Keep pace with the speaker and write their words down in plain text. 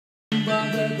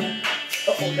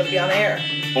we're going to be on air.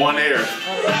 On air.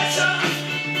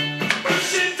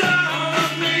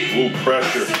 Ooh,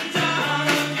 pressure.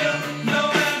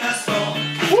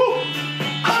 Woo!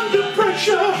 Under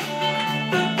pressure.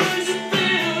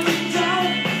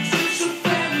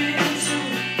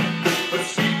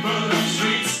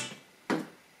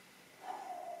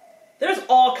 There's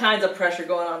all kinds of pressure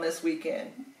going on this weekend.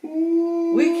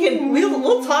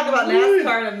 We'll talk about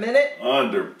NASCAR in a minute.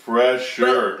 Under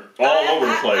pressure. All over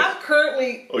the place. I'm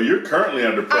currently... Oh, you're currently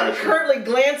under pressure. I'm currently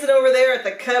glancing over there at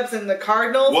the Cubs and the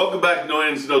Cardinals. Welcome back to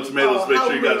Onions No Tomatoes. Make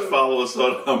sure you guys follow us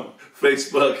on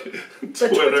Facebook,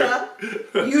 Twitter,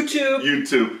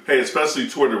 YouTube. Hey, especially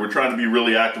Twitter. We're trying to be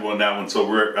really active on that one. So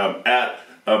we're at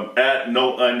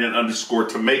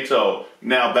 @NoOnion_tomato.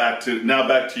 Now back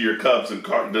to your Cubs and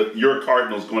your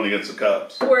Cardinals going against the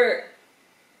Cubs.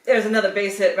 There's another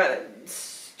base hit by the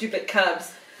stupid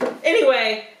Cubs.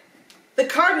 Anyway, the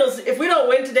Cardinals, if we don't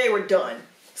win today, we're done.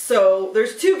 So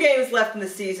there's 2 games left in the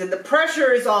season. The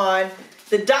pressure is on.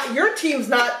 Your team's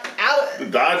not out. The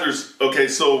Dodgers, okay,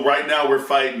 so right now we're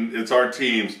fighting. It's our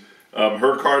teams.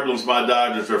 Her Cardinals, my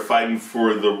Dodgers are fighting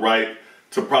for the right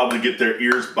to probably get their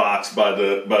ears boxed by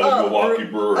the Milwaukee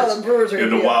Brewers. The Brewers are in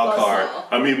the wild card.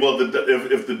 I mean, well,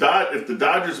 if the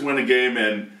Dodgers win a game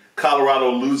and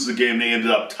Colorado loses the game, they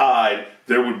ended up tied,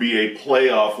 there would be a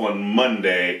playoff on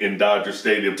Monday in Dodger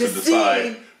Stadium to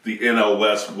decide the NL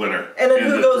West winner. And then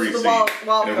who goes to the wild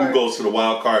card? And who goes to the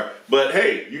wild card. But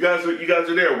hey, you guys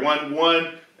are there.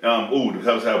 1-1. The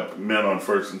Cubs have men on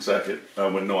first and second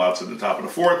with no outs at the top of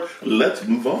the 4th. Let's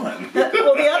move on.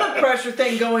 Well, the other pressure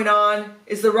thing going on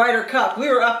is the Ryder Cup. We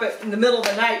were up in the middle of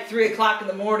the night, 3 o'clock in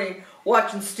the morning,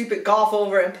 watching stupid golf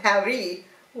over in Paris.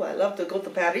 Oh, I love to go to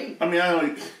Paris. I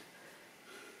mean,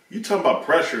 you talking about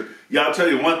pressure. Yeah, I'll tell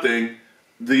you one thing.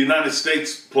 The United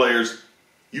States players,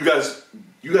 you guys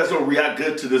don't react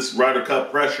good to this Ryder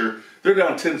Cup pressure. They're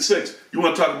down 10-6. You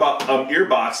want to talk about ear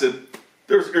boxing?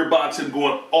 There's ear boxing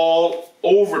going all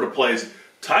over the place.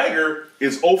 Tiger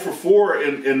is 0 for 4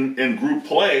 in group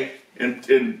play, in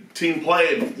team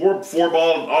play, and four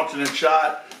ball and alternate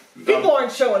shot. People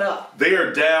aren't showing up. They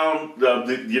are down.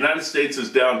 The United States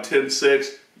is down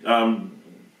 10-6.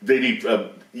 They need...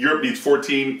 Europe needs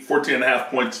 14 and a half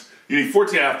points. You need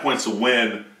 14 and a half points to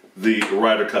win the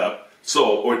Ryder Cup.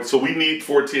 So we need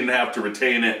 14 and a half to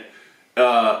retain it.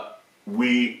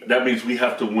 That means we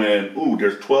have to win. Ooh,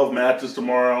 there's 12 matches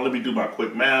tomorrow. Let me do my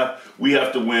quick math. We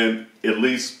have to win at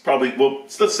least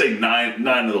let's say 9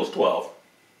 of those 12.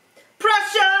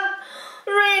 Pressure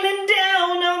raining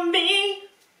down on me.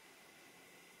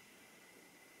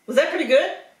 Was that pretty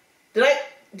good?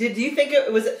 Did you think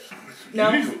it was? No.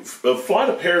 You need to fly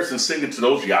to Paris and sing it to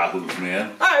those yahoos,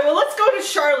 man. All right, well, let's go to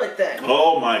Charlotte then.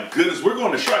 Oh, my goodness. We're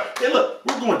going to Charlotte. Hey, look,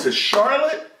 we're going to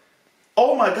Charlotte.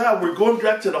 Oh, my God. We're going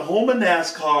back to the home of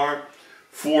NASCAR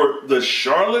for the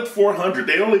Charlotte 400.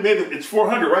 They only made it. It's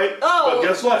 400, right? Oh, but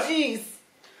guess what? Jeez.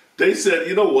 They said,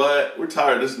 you know what? We're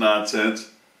tired of this nonsense.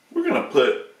 We're going to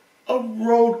put a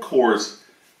road course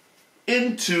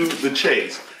into the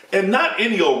chase. And not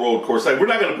any old road course. Like, we're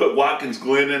not going to put Watkins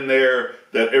Glen in there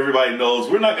that everybody knows.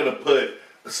 We're not going to put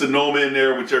Sonoma in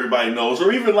there, which everybody knows.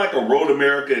 Or even like a Road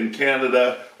America in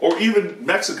Canada. Or even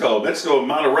Mexico. Mexico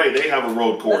and Monterrey, they have a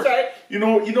road course. That's right. You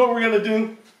know what we're going to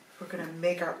do? We're going to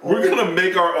make our own. We're going to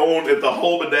make our own at the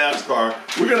home of NASCAR.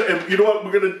 And you know what?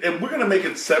 We're going to make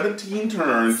it 17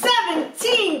 turns.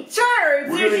 17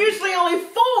 turns? There's usually only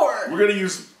 4. We're going to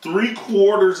use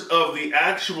 3/4 of the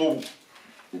actual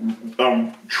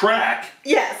track.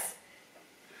 Yes.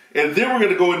 And then we're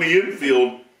going to go in the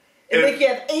infield. And make you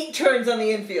have 8 turns on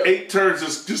the infield. 8 turns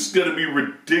is just going to be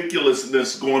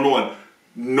ridiculousness going on.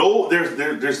 No,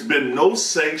 there's been no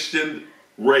sanctioned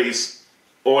race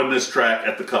on this track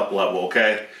at the Cup level,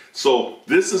 okay? So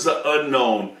this is an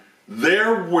unknown.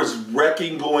 There was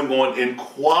wrecking going on in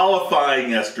qualifying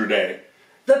yesterday.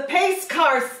 The pace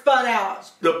car spun out.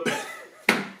 The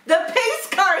pace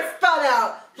car spun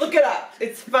out. Look it up.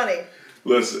 It's funny.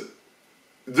 Listen,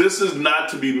 this is not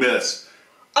to be missed.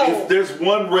 Oh. If there's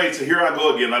one race, and here I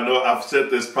go again, I know I've said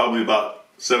this probably about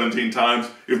 17 times.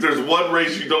 If there's one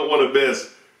race you don't want to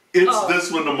miss, it's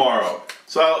this one tomorrow.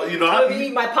 So, I'm going to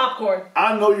eat my popcorn.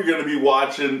 I know you're going to be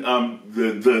watching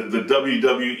the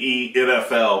WWE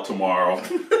NFL tomorrow.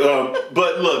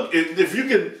 But look, if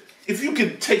you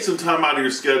can take some time out of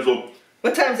your schedule.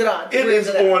 What time's it on?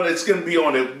 It's going to be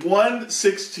on at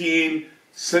 1:16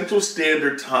 Central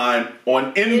Standard Time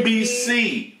on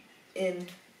NBC.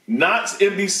 Not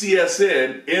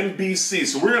NBCSN, NBC.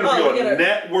 So we're going to be on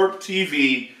network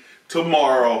TV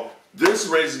tomorrow. This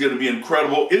race is going to be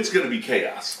incredible. It's going to be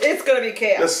chaos. It's going to be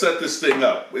chaos. Let's set this thing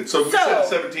up. So we said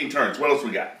 17 turns. What else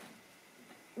we got?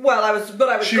 Well, I was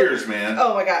Cheers, man.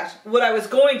 Oh my gosh. What I was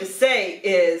going to say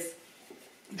is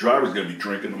driver's going to be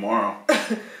drinking tomorrow.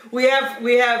 we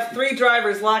have 3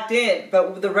 drivers locked in,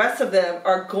 but the rest of them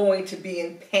are going to be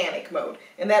in panic mode.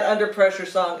 And that Under Pressure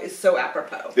song is so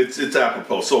apropos. It's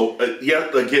apropos. So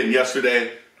again,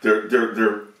 yesterday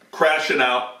they're crashing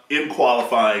out in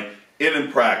qualifying and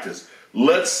in practice.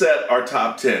 Let's set our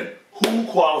top 10. Who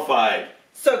qualified?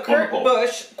 So Kurt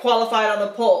Busch qualified on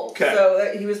the pole. Okay.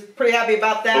 So he was pretty happy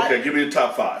about that. Okay, give me the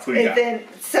top 5. Who you got? And then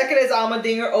second is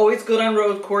Allmendinger, always good on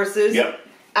road courses. Yep.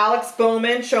 Alex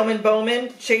Bowman, Showman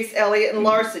Bowman, Chase Elliott, and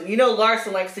Larson. You know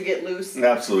Larson likes to get loose.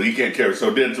 Absolutely, he can't carry. So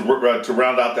then to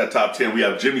round out that top 10, we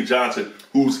have Jimmy Johnson,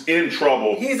 who's in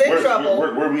trouble. He's in trouble.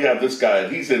 Where we have this guy?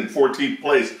 He's in 14th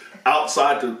place,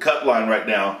 outside the cut line right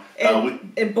now.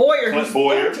 And Boyer, who's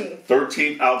 13th.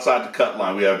 13th outside the cut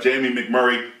line. We have Jamie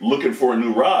McMurray looking for a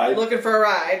new ride.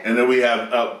 And then we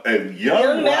have a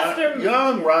young Master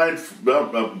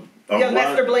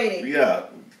Blaney. Yeah.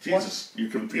 Jesus,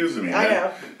 you're confusing me, man. I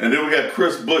know. And then we got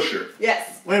Chris Buescher.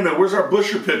 Yes. Wait a minute, where's our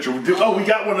Buescher picture? We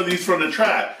got one of these from the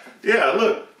track. Yeah,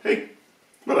 look. Hey,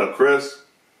 what up, Chris?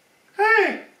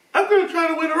 Hey, I'm going to try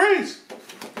to win a race.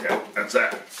 Okay, that's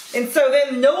that. And so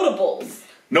then Notables.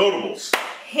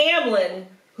 Hamlin,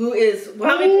 who is,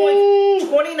 how many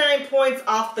points? 29 points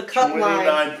off the cut line.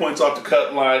 29 points off the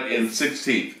cut line in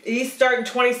 16th. He's starting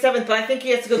 27th, but I think he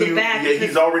has to go to the back. Yeah,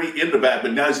 he's already in the back,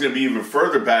 but now he's going to be even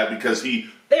further back because they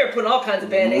were putting all kinds of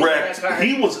band-aids on that car.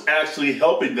 He was actually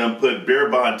helping them put bare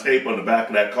bond tape on the back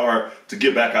of that car to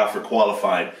get back out for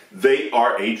qualifying. They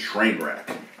are a train wreck.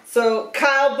 So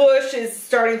Kyle Busch is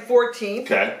starting 14th.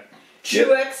 Okay.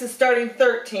 Truex is starting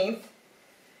 13th.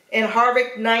 And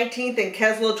Harvick 19th and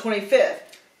Keslow 25th.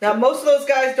 Now most of those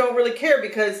guys don't really care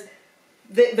because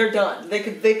they're done.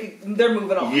 They're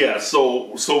moving on. Yeah.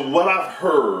 So what I've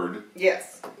heard.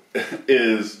 Yes.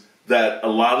 Is that a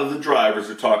lot of the drivers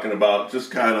are talking about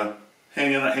just kind of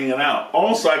hanging out,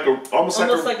 almost like a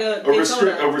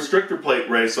restrictor plate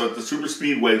race at the super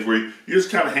speedways where you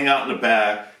just kind of hang out in the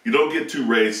back. You don't get too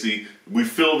racy. We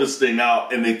fill this thing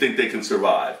out, and they think they can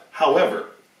survive. However,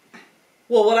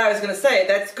 well, what I was going to say,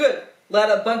 that's good. Let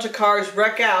a bunch of cars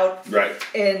wreck out, right?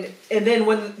 And then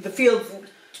when the field's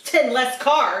 10 less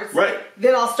cars, right?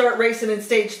 Then I'll start racing in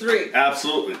stage 3.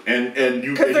 Absolutely, and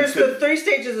you because there's the 3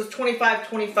 stages is 25,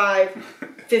 25,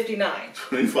 59.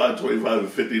 25, 25, and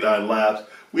 59 laps.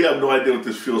 We have no idea what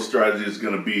this field strategy is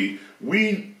going to be.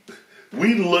 We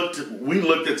looked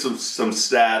at some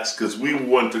stats because we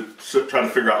wanted to try to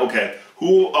figure out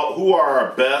who are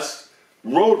our best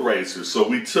road racers. So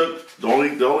we took the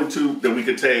only 2 that we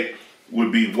could take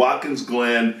would be Watkins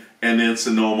Glen and then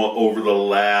Sonoma over the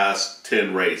last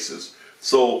 10 races.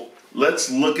 So let's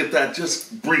look at that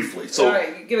just briefly. So, all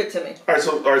right, give it to me. All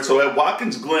right. So at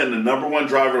Watkins Glen, the number 1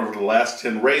 driver over the last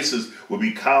 10 races would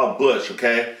be Kyle Busch.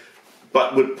 Okay,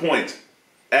 but with points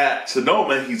at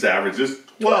Sonoma, he's averages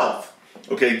 12.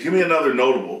 Okay, give me another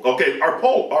notable. Okay, our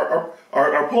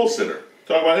pole sitter.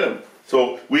 Talk about him.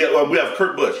 So we have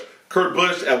Kurt Busch. Kurt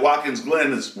Busch at Watkins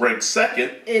Glen is ranked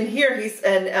 2nd. And here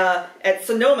at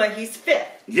Sonoma he's 5th.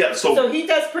 Yeah, so he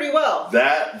does pretty well.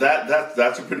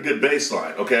 That's a pretty good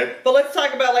baseline, okay? But let's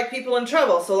talk about like people in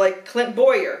trouble. So like Clint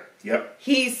Boyer. Yep.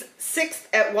 He's 6th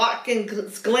at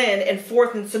Watkins Glen and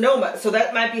 4th in Sonoma. So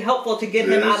that might be helpful to get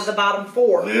him out of the bottom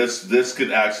 4. This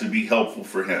could actually be helpful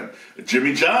for him.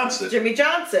 Jimmy Johnson.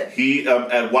 He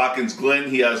at Watkins Glen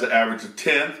he has an average of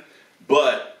 10th,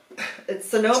 but it's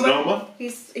Sonoma.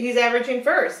 He's averaging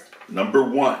 1st. Number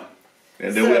 1.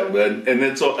 And then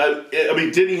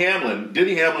Denny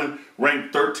Hamlin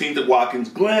ranked 13th at Watkins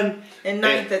Glen and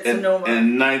 9th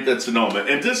at Sonoma.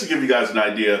 And just to give you guys an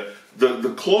idea,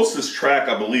 the closest track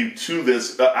I believe to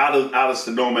this out of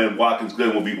Sonoma and Watkins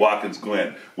Glen will be Watkins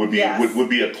Glen. Would be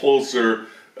a closer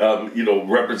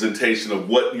representation of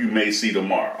what you may see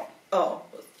tomorrow. Oh.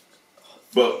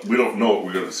 But we don't know what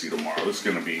we're going to see tomorrow. It's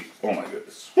going to be, oh my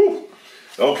goodness. Whew.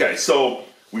 Okay, so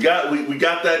we got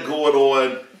that going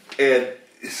on, and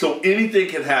so anything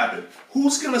can happen.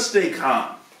 Who's going to stay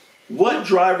calm? What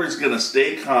driver is going to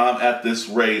stay calm at this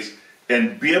race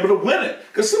and be able to win it?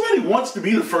 Because somebody wants to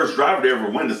be the first driver to ever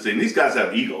win this thing. These guys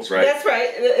have egos, right? That's right,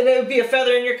 and it would be a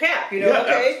feather in your cap, Yeah,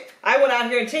 okay? I went out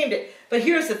here and tamed it. But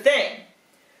here's the thing.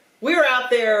 We were out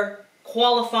there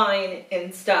qualifying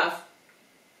and stuff.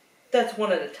 That's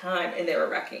one at a time, and they were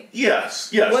wrecking.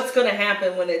 Yes. What's going to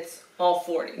happen when it's all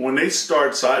 40? When they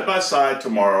start side by side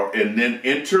tomorrow and then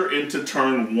enter into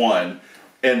turn 1,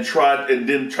 and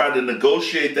then tried to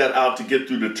negotiate that out to get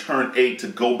through to turn 8 to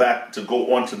go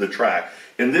onto the track.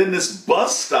 And then this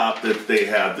bus stop that they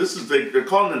have, they're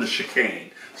calling it a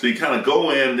chicane. So you kind of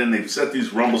go in, then they set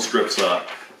these rumble strips up.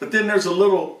 But then there's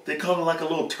they call it like a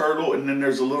little turtle, and then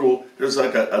there's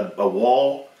like a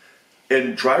wall.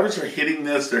 And drivers are hitting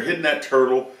this, they're hitting that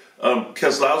turtle.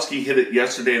 Keselowski hit it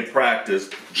yesterday in practice,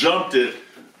 jumped it.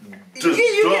 You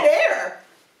get air.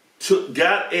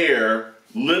 Got air,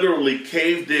 literally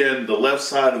caved in the left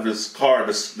side of his car,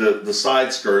 the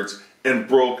side skirts, and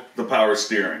broke the power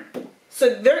steering.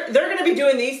 So they're going to be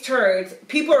doing these turns.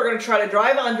 People are going to try to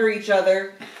drive under each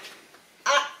other.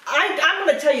 I'm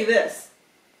going to tell you this.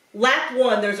 Lap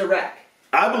 1, there's a wreck.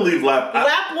 I believe lap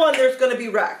 1, there's going to be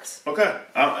wrecks. Okay.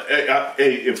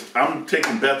 Hey, if I'm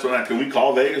taking bets on that, can we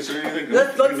call Vegas or anything?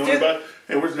 Let's do it.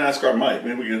 Hey, where's NASCAR Mike?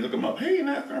 Maybe we can look him up. Hey,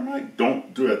 NASCAR Mike.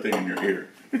 Don't do that thing in your ear.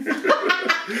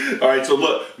 All right, so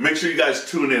look, make sure you guys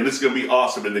tune in. This is going to be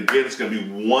awesome. And again, it's going to be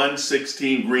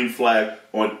 1:16 green flag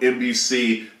on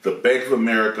NBC, the Bank of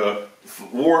America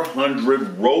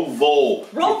 400 Roval.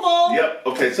 Roval. Yep.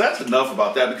 Okay, so that's enough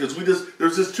about that because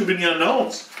there's just too many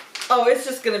unknowns. Oh, it's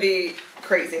just going to be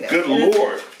craziness. Good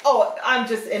Lord. Oh, I'm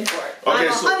just in for it. Okay,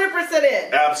 I'm 100%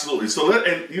 in. Absolutely. So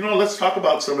let's talk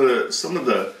about some of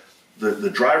the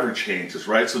driver changes,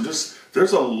 right? So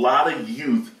there's a lot of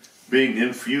youth being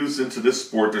infused into this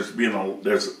sport.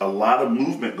 There's a lot of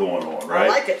movement going on, right?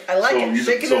 I like it.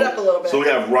 Shaking it up a little bit. So we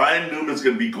have Ryan Newman's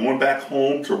going to be going back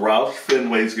home to Roush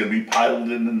Fenway. He's going to be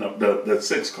piloting in the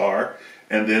 6 car,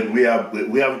 and then we have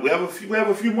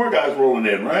a few more guys rolling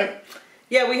in, right?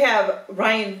 Yeah, we have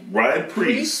Ryan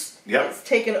Preece. Yep. He's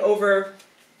taken over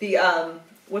the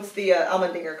what's the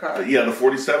Allmendinger car? Yeah, the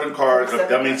 47 car.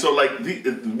 47. I mean, so like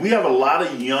we have a lot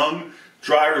of young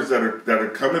drivers that are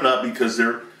coming up because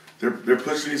they're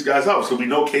pushing these guys out. So we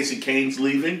know Casey Kane's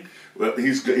leaving.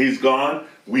 He's gone.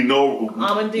 We know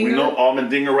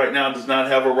Allmendinger right now does not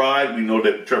have a ride. We know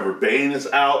that Trevor Bayne is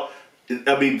out.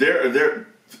 I mean, they're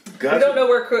guys. We don't know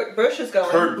where Kurt Busch is going.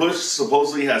 Kurt Busch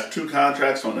supposedly has 2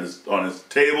 contracts on his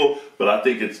table, but I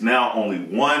think it's now only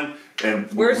 1.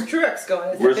 And where's Truex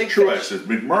going? Where's Truex? Is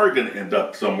McMurray going to end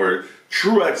up somewhere?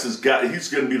 Truex he's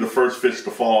going to be the first fish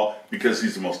to fall because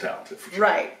he's the most talented. For sure.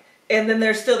 Right. And then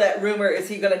there's still that rumor, is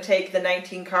he going to take the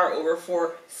 19 car over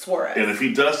for Suarez? And if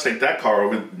he does take that car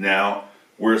over, now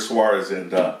where Suarez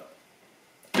end up?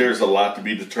 There's a lot to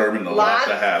be determined, a lot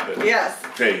to happen. Yes.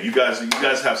 Hey, you guys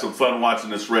have some fun watching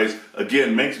this race.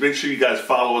 Again, make sure you guys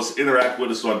follow us, interact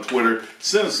with us on Twitter,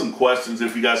 send us some questions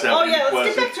if you guys have any questions.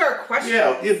 Let's get back to our questions.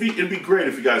 Yeah, it'd be great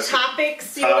if you guys topics,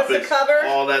 see what's to cover,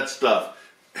 all that stuff.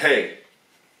 Hey,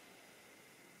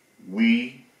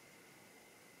 we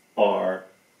are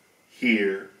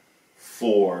here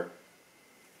for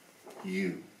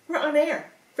you. We're on air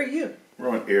for you. We're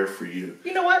on air for you.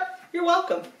 You know what? You're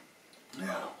welcome.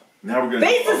 Now we're going to...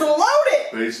 Bases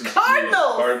loaded! Bases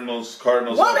Cardinals!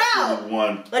 Cardinals. One out!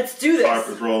 1. Let's do this.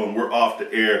 Harper's rolling. We're off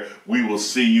the air. We will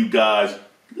see you guys a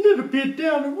little bit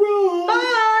down the road.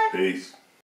 Bye! Peace.